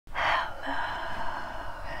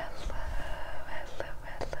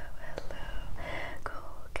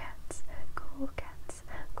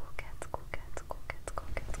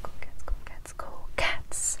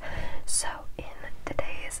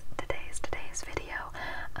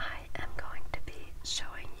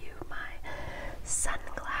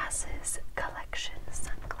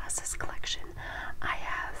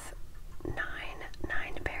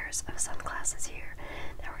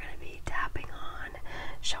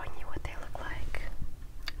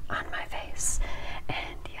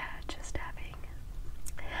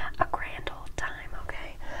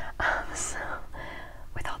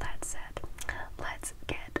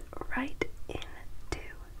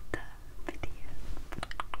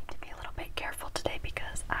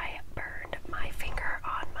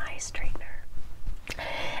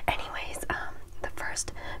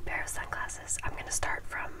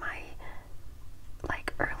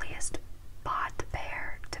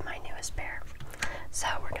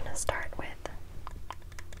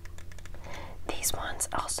ones.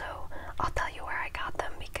 Also, I'll tell you where I got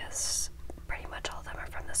them because pretty much all of them are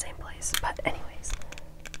from the same place. But anyways,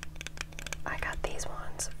 I got these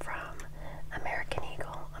ones from American Eagle.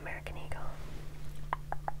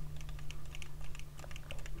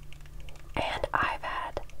 And I've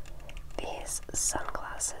had these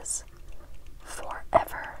sunglasses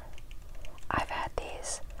forever. I've had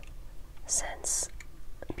these since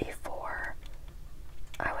before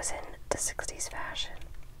I was in the 60s fashion.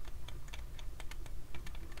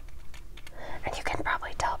 And you can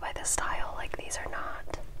probably tell by the style, like these are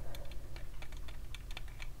not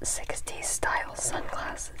 60s style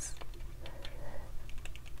sunglasses.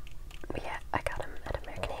 But yeah, I got them at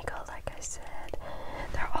American Eagle, like I said.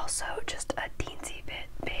 They're also just a teensy bit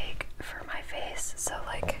big for my face, so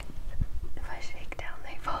like if I shake down,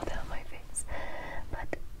 they fall down my face.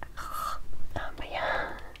 But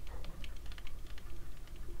yeah.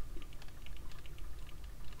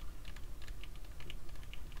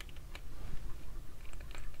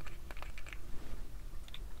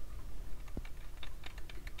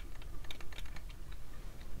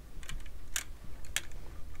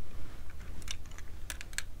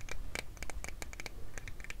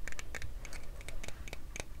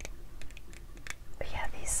 But yeah,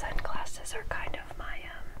 these sunglasses are kind of my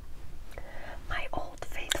my old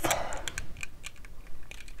faithful.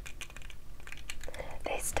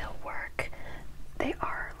 They still work. They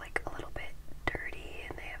are like a little bit dirty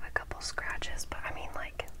and they have a couple scratches, but I mean,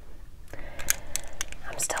 like,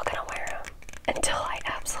 I'm still gonna wear them until I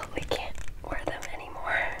absolutely can't wear them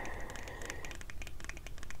anymore.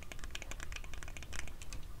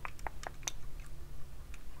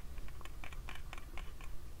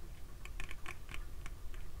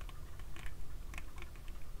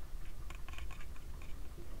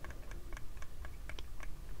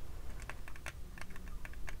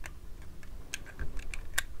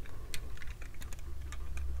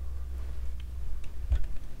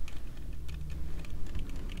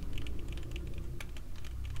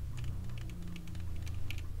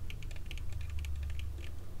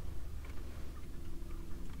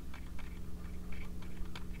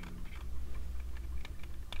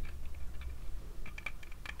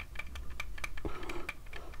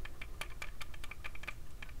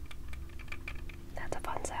 That's a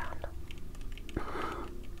fun sound.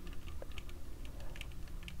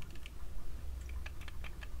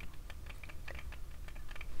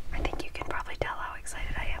 I think you can probably tell how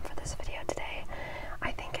excited I am for this video today.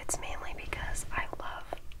 I think it's mainly because I love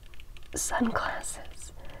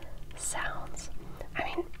sunglasses sounds. I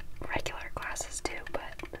mean, regular glasses too,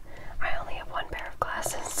 but I only have one pair of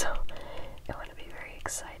glasses, so it wouldn't be very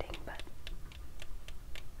exciting, but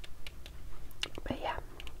yeah.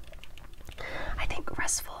 I think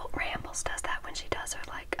Restful Rambles does that when she does her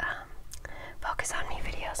like focus on me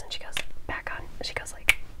videos, and she goes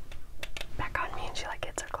like back on me, and she like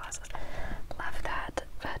hits her glasses. Love that.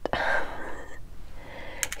 But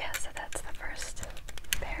yeah, so that's the first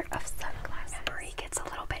pair of sunglasses. Memory gets a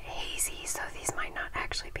little bit hazy, so these might not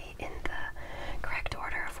actually be in the correct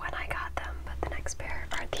order of when I got them, but the next pair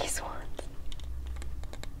are these ones.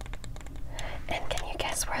 And can you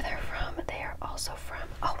guess where they're from? They are also from,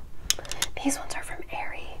 oh, these ones are from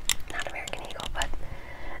Aerie, not American Eagle, but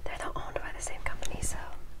they're owned by the same company, so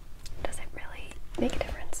does it really make a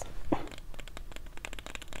difference?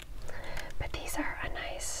 But these are a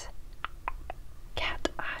nice cat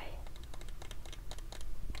eye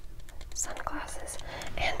sunglasses,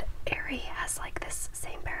 and Aerie has like this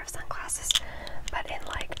same pair of sunglasses, but in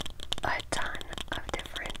like a ton of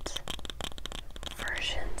different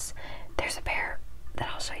versions. There's a pair that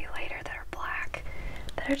I'll show you later that are black,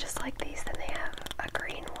 that are just like these. Then they have a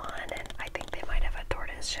green one, and I think they might have a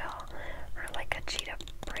tortoise shell or like a cheetah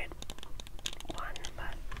print one,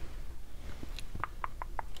 but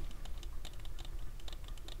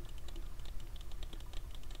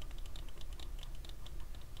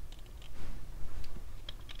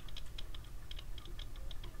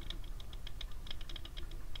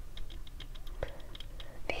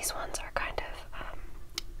these ones are kind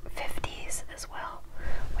of 50s as well,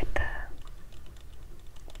 with the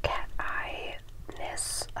cat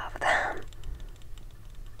eye-ness of them.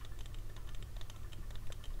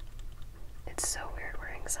 It's so weird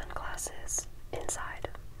wearing sunglasses inside.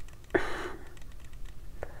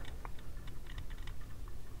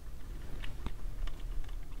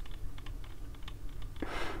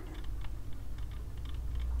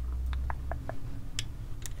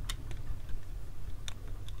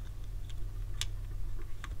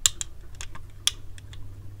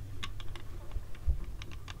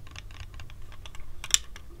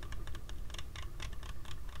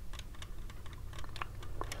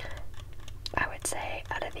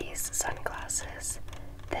 these sunglasses.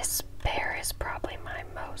 This pair is probably my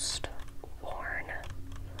most worn.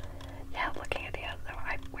 Yeah, looking at the other,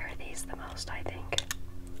 I wear these the most, I think.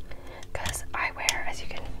 Because I wear, as you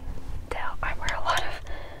can tell, I wear a lot of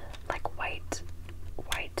like white.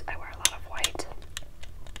 I wear a lot of white.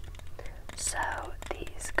 So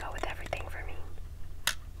these go with everything for me.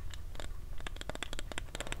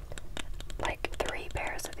 Like 3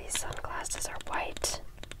 pairs of these sunglasses are white.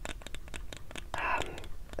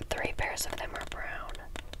 3 pairs of them are brown.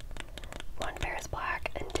 1 pair is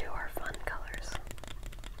black and 2 are fun colors.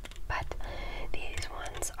 But these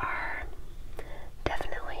ones are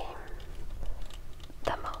definitely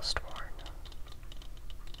the most worn.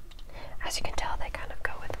 As you can tell, they kind of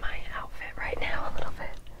go with my outfit right now a little bit.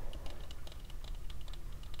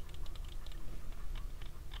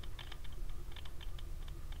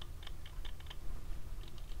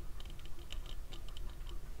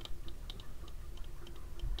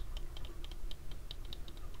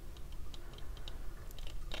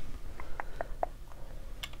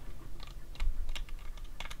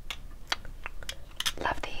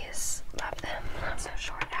 Love these, love them. So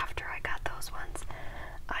short after I got those ones,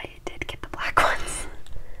 I did get the black ones.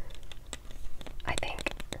 I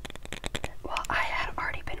think, well, I had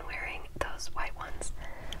already been wearing those white ones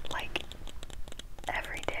like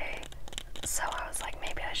every day, so I was like,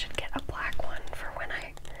 maybe I should get a black one for when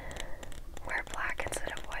I wear black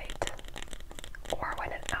instead of white, or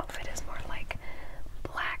when an outfit is more like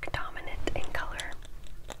black dominant in color.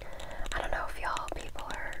 I don't know if y'all people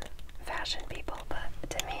are fashion people, but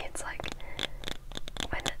to me it's like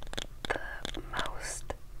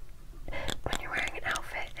when you're wearing an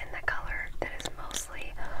outfit in the color that is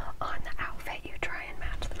mostly on the outfit you try and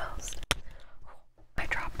match the most. I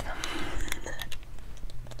dropped them.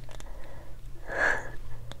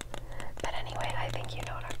 But anyway, I think you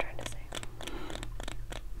know what I'm trying to say.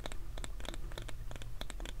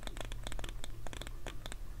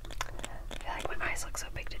 I feel like my eyes look so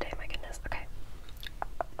big today, my goodness. Okay.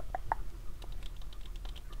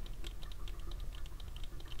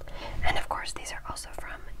 And of course, these are also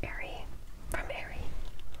from Aerie.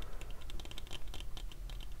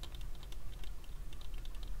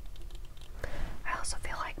 I also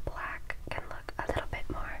feel like black can look a little bit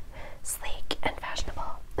more sleek and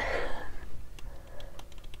fashionable.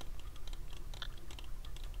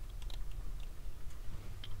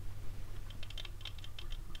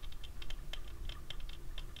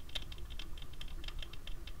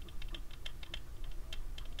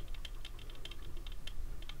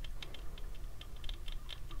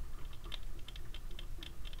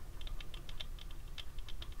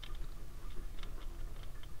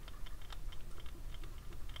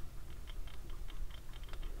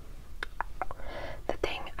 The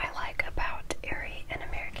thing I like about Aerie and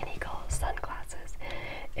American Eagle sunglasses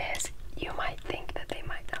is you might think that they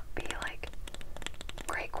might not be like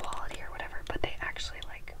great quality or whatever, but they actually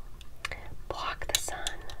like block the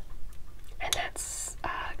sun, and that's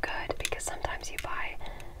good because sometimes you buy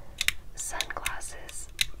sunglasses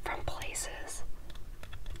from places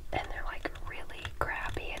and they're like really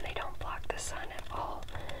crappy and they don't block the sun at all.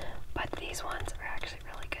 But these ones are actually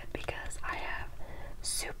really good because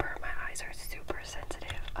my eyes are super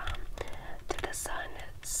sensitive to the sun,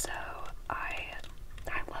 so I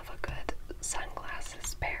love a good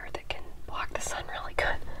sunglasses pair that can block the sun really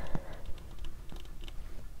good.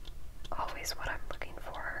 Always what I'm looking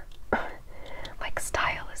for. Like,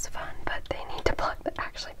 style is fun, but they need to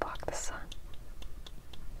actually block the sun.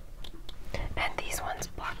 And these ones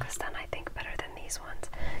block the sun, I think, better than these ones.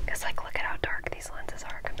 Because, like, look at how dark these lenses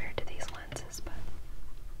are compared to these lenses, but...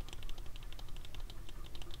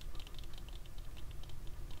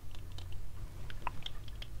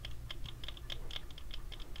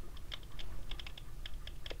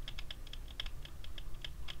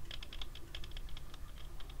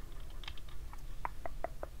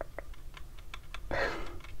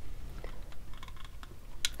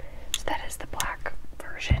 So that is the black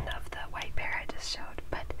version of the white pair I just showed,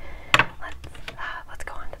 but let's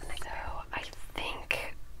go on to the next. So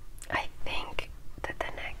I think that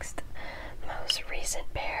the next most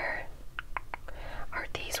recent pair are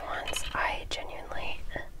these ones. I genuinely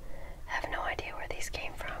have no idea where these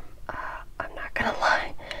came from. I'm not gonna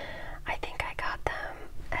lie. I think I got them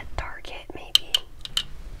at Target, maybe.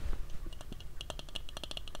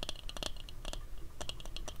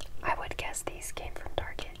 I would guess these came from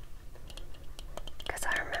Target. Because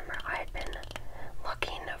I remember I had been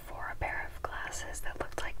looking for a pair of glasses that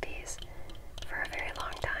looked like these for a very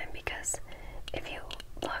long time, because if you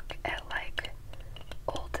look at like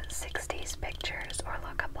old 60s pictures or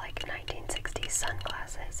look up like 1960s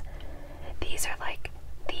sunglasses, these are like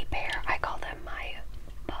the pair, I call them my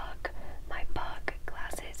bug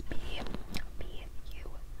glasses, B-U-G,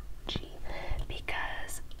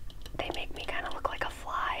 because they make me kind of look like a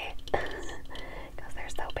fly, because they're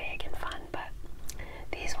so big and fun. But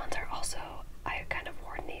these ones are also, I kind of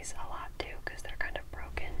worn these a lot too, because they're kind of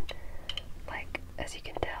broken, like, as you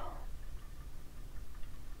can tell.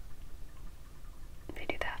 They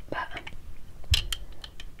do that, but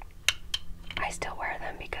I still wear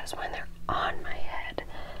them because when they're on my head,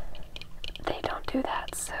 they don't do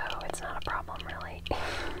that, so it's not a problem really.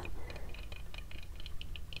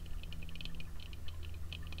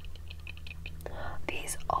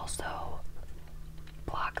 These also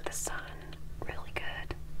block the sun really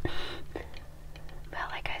good. But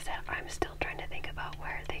like I said, I'm still trying to think about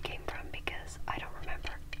where they came from because I don't remember.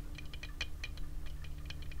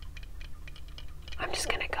 I'm just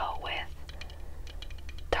gonna go with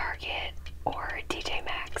Target or TJ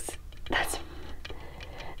Maxx. That's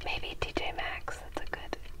maybe TJ Maxx. That's a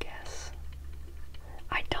good guess.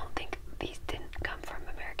 I don't think these didn't come from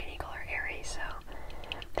American Eagle or Aerie, so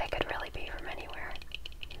they could really be from anywhere.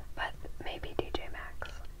 But maybe TJ Maxx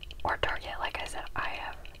or Target. Like I said, I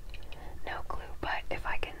have no clue. But if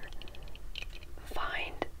I can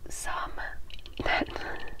find some that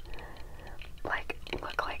like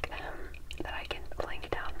look like them that I can link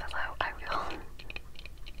down below, I will.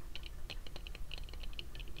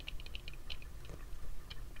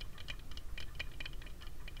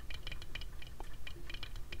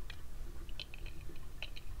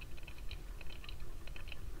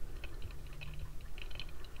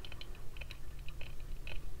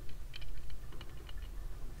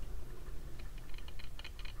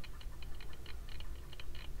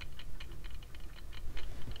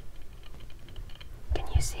 Can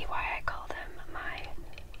you see why I call them my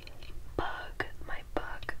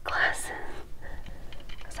bug glasses?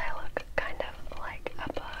 Because I look kind of like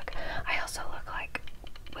a bug. I also look like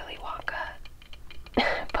Willy Wonka,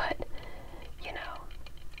 but you know,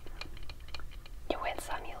 you win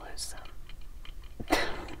some, you lose some.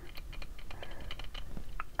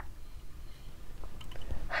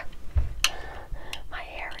 My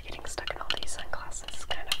hair getting stuck in all these sunglasses is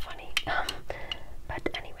kind of funny. But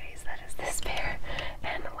anyways, that is this pair,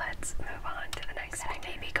 and let's move on to the next. I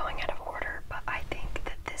may be going out of order, but I think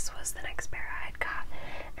that this was the next pair I had got,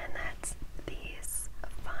 and that's these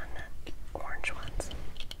fun orange ones.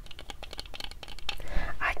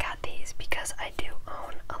 I got these because I do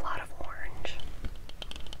own a lot of orange,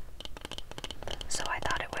 so I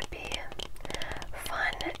thought it would be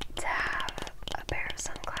fun to have a pair of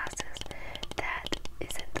sunglasses that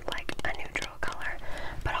isn't like a neutral color,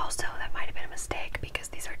 but also that might have been a mistake because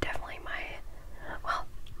these are definitely my, well,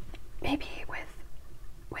 maybe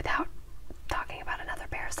without talking about another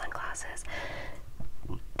pair of sunglasses,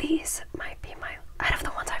 these might be my, out of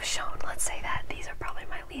the ones I've shown, let's say that these are probably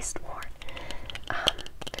my least worn.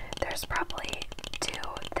 There's probably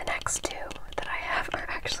the next two that I have are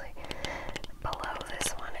actually below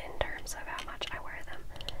this one in terms of how much I wear them.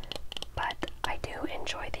 But I do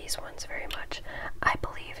enjoy these ones very much. I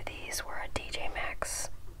believe these were a TJ Maxx.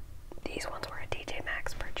 These ones were a TJ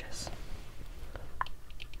Maxx purchase.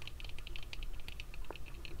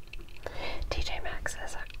 TJ Maxx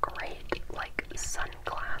has a great like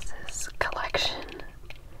sunglasses collection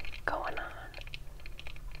going on.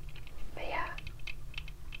 But yeah,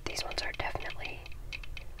 these ones are definitely,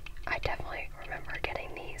 I definitely remember getting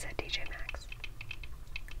these at TJ Maxx.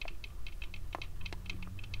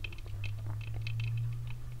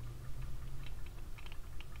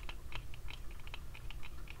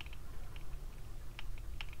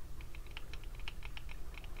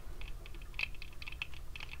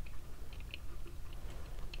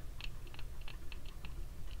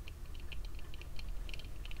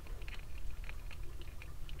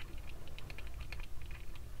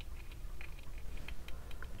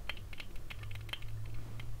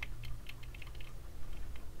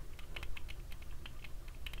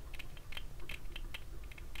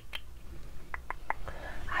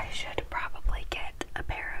 I should probably get a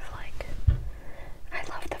pair of like, I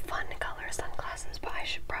love the fun color sunglasses, but I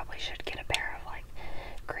probably should get a pair of like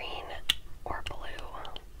green or blue,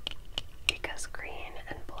 because green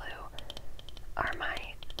and blue are my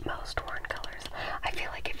most worn colors. I feel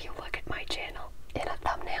like if you look at my channel in a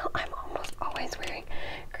thumbnail, I'm almost always wearing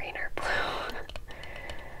green or blue.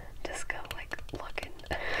 Just go like looking.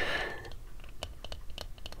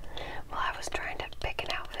 Well, I was trying to pick an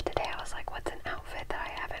outfit today. I was like, what's an outfit that I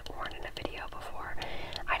haven't worn in a video before?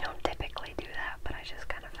 I don't typically do that, but I just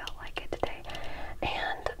kind of felt like it today.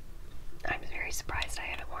 And I'm very surprised I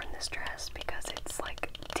haven't worn this dress because it's like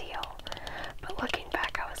teal. But looking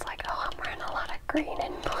back, I was like, oh, I'm wearing a lot of green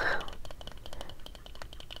and blue.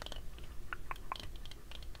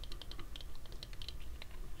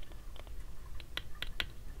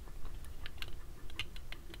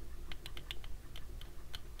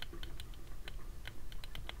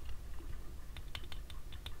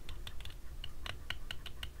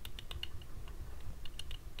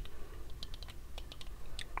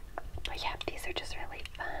 But yeah, these are just really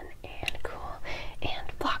fun and cool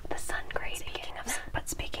and block the sun great.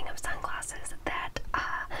 Speaking of sunglasses that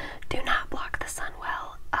do not block the sun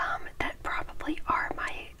well, that probably are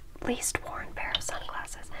my least worn pair of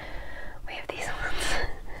sunglasses. We have these ones.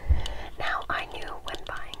 Now, I knew when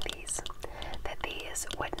buying these that these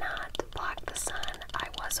would not block the sun. I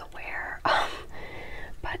was aware,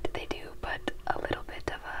 but they do put a little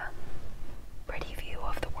bit of a pretty view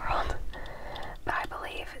of the world. But I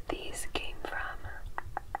believe these came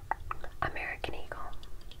from American Eagle.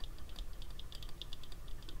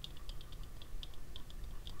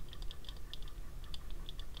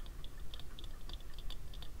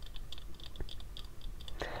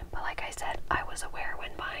 But like I said, I was aware when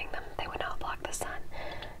buying them they would not block the sun.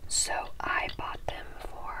 So I bought them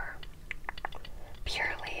for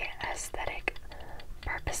purely aesthetic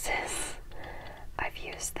purposes. I've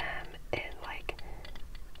used them in like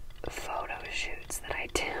photo shoots that I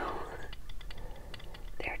do.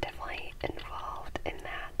 They're definitely involved in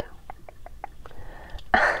that.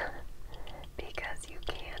 Because you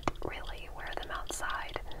can't really wear them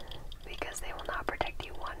outside because they will not protect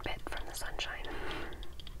you one bit from the sunshine.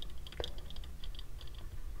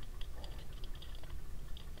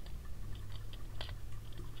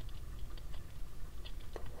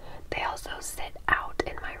 They also sit out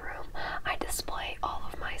in my room. I display all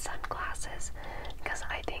of my sunglasses because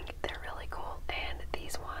I think they're really cool, and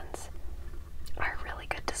these ones are a really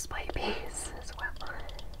good display piece as well.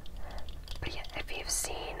 But yeah, if you've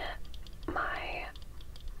seen my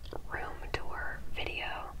room tour video,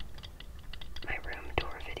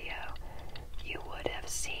 you would have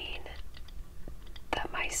seen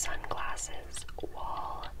my sunglasses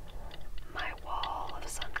wall, my wall of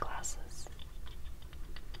sunglasses.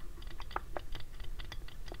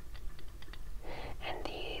 And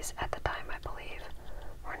these, at the time, I believe,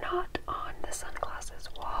 were not on the sunglasses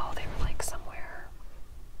wall. They were like somewhere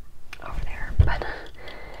over there, but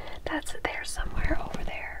they're somewhere over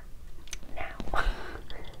there now.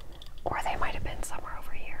 Or they might have been somewhere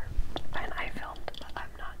over here when I filmed, but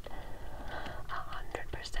I'm not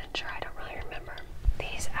 100% sure. I don't really remember.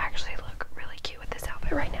 These actually look really cute with this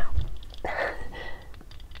outfit right now.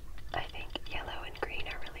 I think yellow and green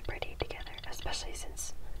are really pretty together, especially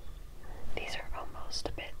since these are almost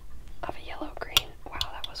a bit of a yellow-green. Wow,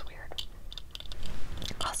 that was weird.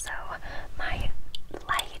 Also, my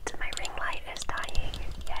ring light is dying.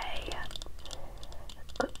 Yay.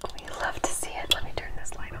 We love to see it. Let me turn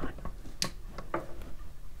this light on.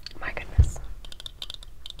 My goodness.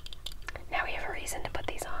 Now we have a reason to put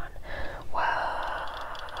these on.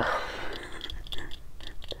 Whoa.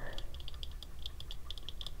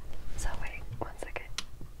 So wait, 1 second.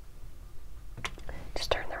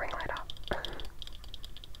 Just turn the ring light off.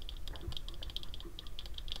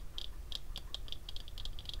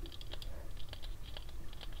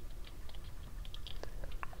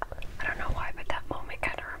 I don't know why, but that moment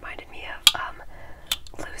kind of reminded me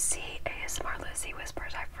of Lucy, ASMR Lucy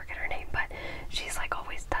Whispers. I forget her name, but she's like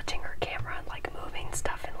always touching her camera and like moving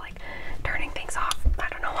stuff and like turning things off. I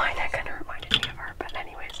don't know why that kind of reminded me of her, but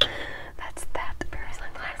anyways, that's that pair.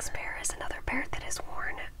 Black pair is another pair that is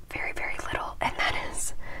worn very, very little, and that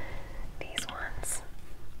is these ones.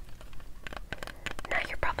 Now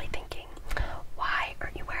you're probably thinking, why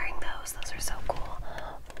aren't you wearing those? Those are so cool.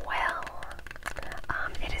 Well,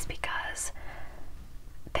 it is because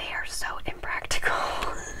they are so impractical.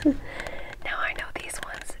 Now I know these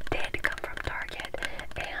ones did come from Target,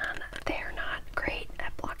 and they're not great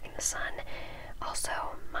at blocking the sun. Also,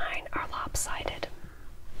 mine are lopsided.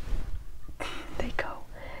 They go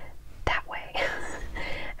that way,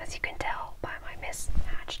 as you can tell by my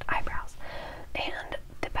mismatched eyebrows. And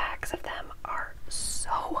the backs of them are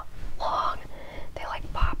so long. They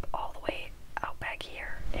like pop all the way out back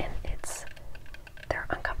here, and they're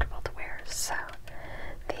uncomfortable to wear. So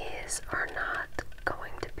these are not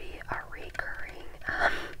going to be a recurring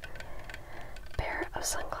pair of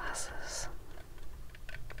sunglasses.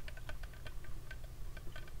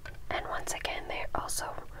 And once again, they're also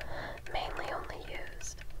mainly only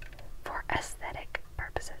used for aesthetic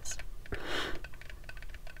purposes.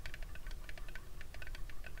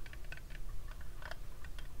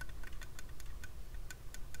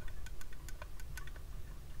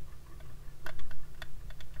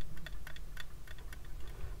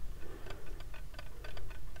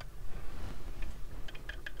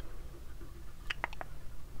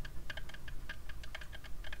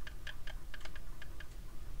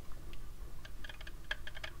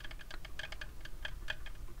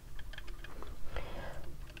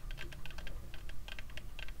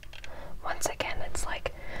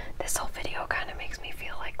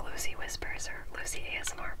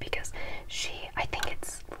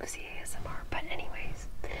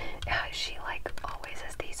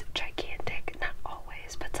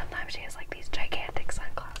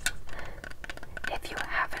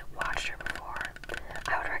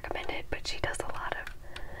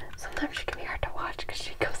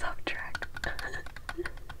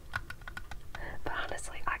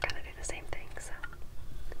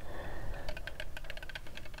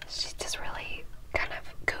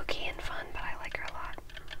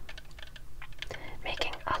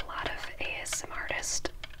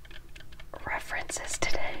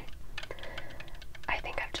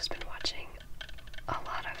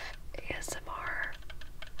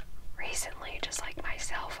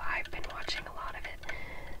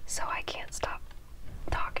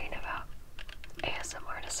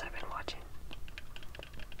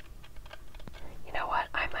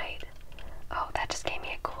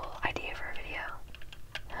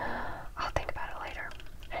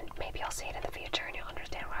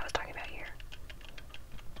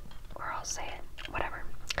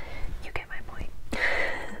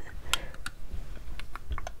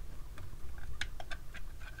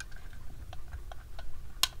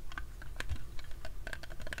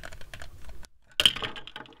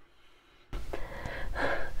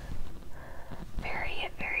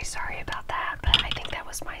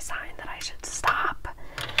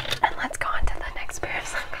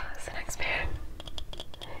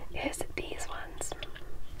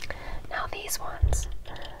 these ones,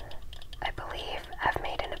 I believe, have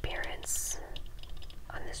made an appearance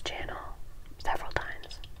on this channel several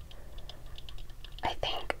times. I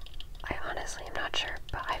think, I honestly am not sure,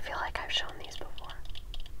 but I feel like I've shown these before.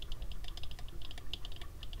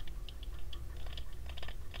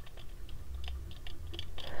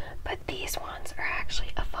 But these ones are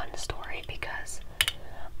actually a fun story because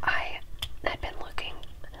I had been looking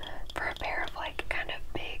for a pair of like kind of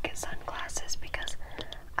big sunglasses because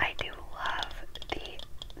I do love the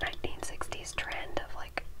 1960s trend of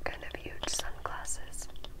like kind of huge sunglasses.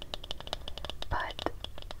 But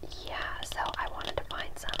yeah, so I wanted to find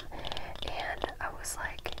some, and I was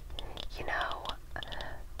like, you know,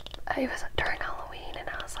 it was during Halloween, and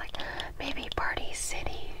I was like, maybe Party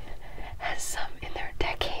City has some in their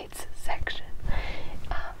decades section.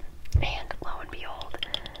 And lo and behold,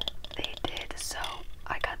 they did. So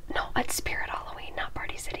I got, no, at Spirit Halloween, not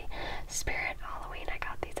Party City. Spirit Halloween, I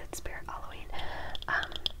got these at Spirit Halloween.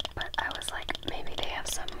 But I was like, maybe they have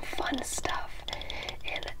some fun stuff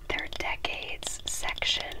in their decades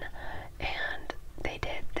section. And they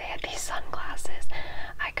did. They had these sunglasses.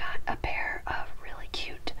 I got a pair of really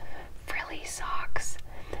cute frilly socks.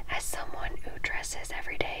 As someone who dresses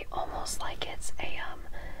every day almost like it's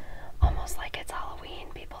Halloween,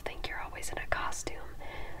 people think you're always in a costume.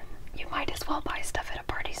 You might as well buy stuff at a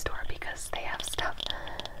party store because they have stuff.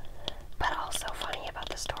 But also funny about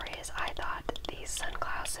the story is I thought these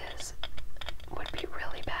sunglasses would be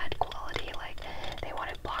really bad quality, like they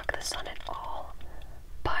wouldn't block the sun at all.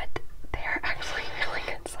 But they're actually really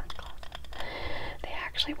good sunglasses. They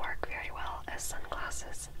actually work very well as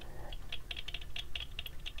sunglasses.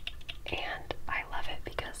 And I love it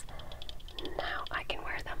because now I can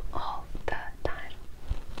wear them all the time.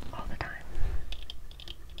 All the time.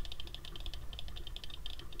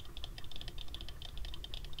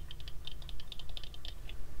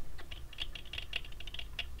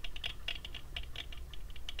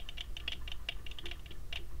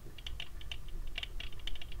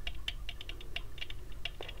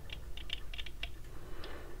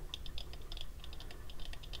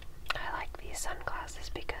 I like these sunglasses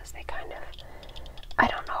because they kind of, I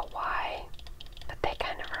don't know why, but they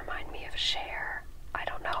kind of remind me of Cher. I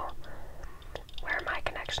don't know where my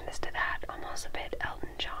connection is to that. Almost a bit Elton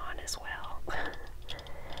John as well.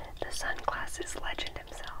 The sunglasses legend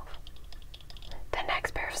himself. The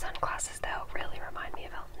next pair of sunglasses, though, really remind me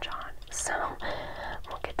of Elton John. So,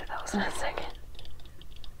 we'll get to those in a second.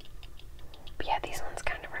 But yeah, these ones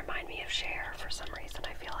kind of remind me of Cher for some reason.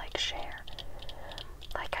 I feel like Cher.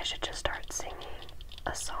 Like I should just start singing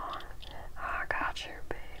a song. I got you,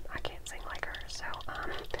 babe. I can't sing like her, so,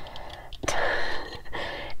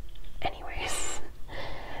 anyways,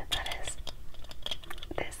 that is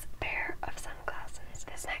this pair of sunglasses.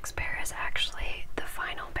 This next pair is actually the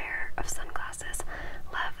final pair of sunglasses.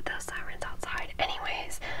 Love those sirens outside.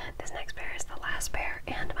 Anyways, this next pair is the last pair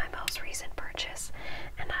and my most recent purchase,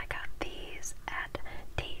 and I got these at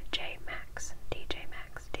TJ Maxx. TJ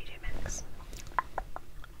Maxx. TJ Maxx.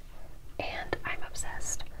 And I'm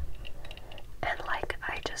obsessed. And like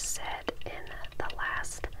I just said in the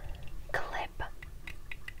last clip,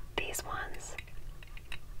 these ones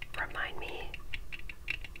remind me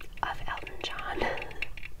of Elton John.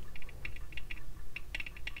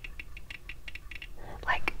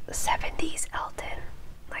 Like 70s Elton.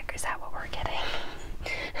 Like, is that what we're getting?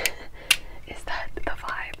 Is that the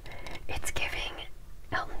vibe? It's giving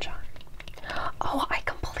Elton John. Oh, I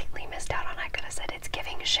completely missed out on, I could have said it's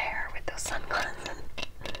giving Cher with those sunglasses.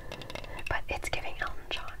 But it's giving Elton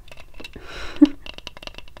John.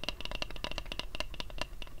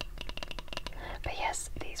 But yes,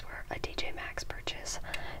 these were a TJ Maxx purchase.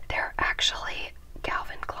 They're actually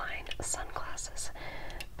Calvin Klein sunglasses.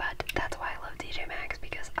 But that's why I love TJ Maxx,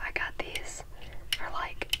 because I got these for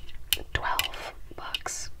like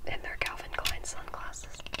 $12 in their Calvin Klein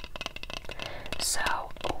sunglasses. So,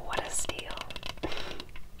 what a steal.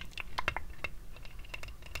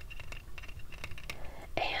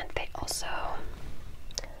 And they also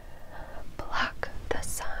block the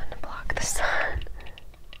sun, block the sun.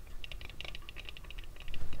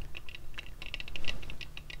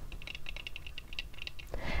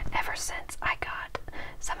 Ever since I got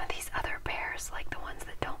some of these other pairs, like the ones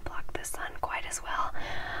that don't block the sun quite as well,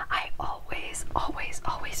 I always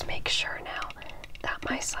make sure now that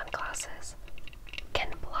my sunglasses can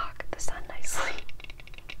block the sun nicely.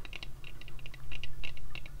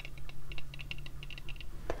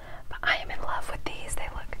 But I am in love with these. They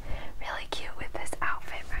look really cute with this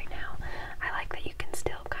outfit right now. I like that you can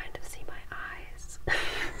still kind of see my eyes.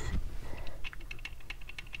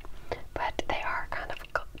 But they are kind of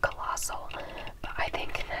colossal. But I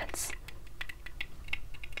think that's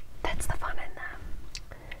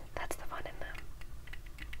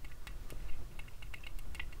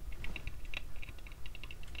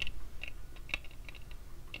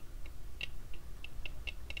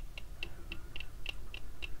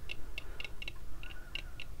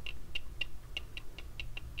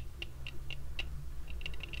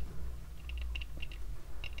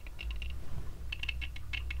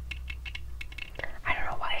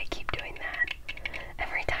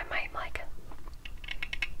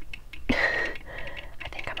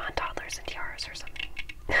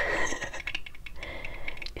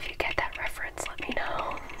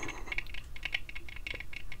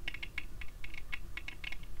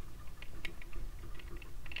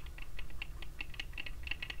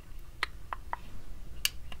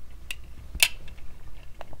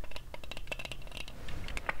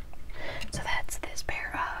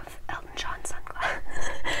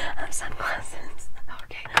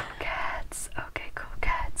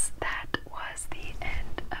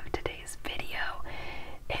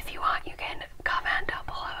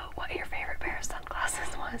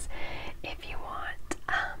if you want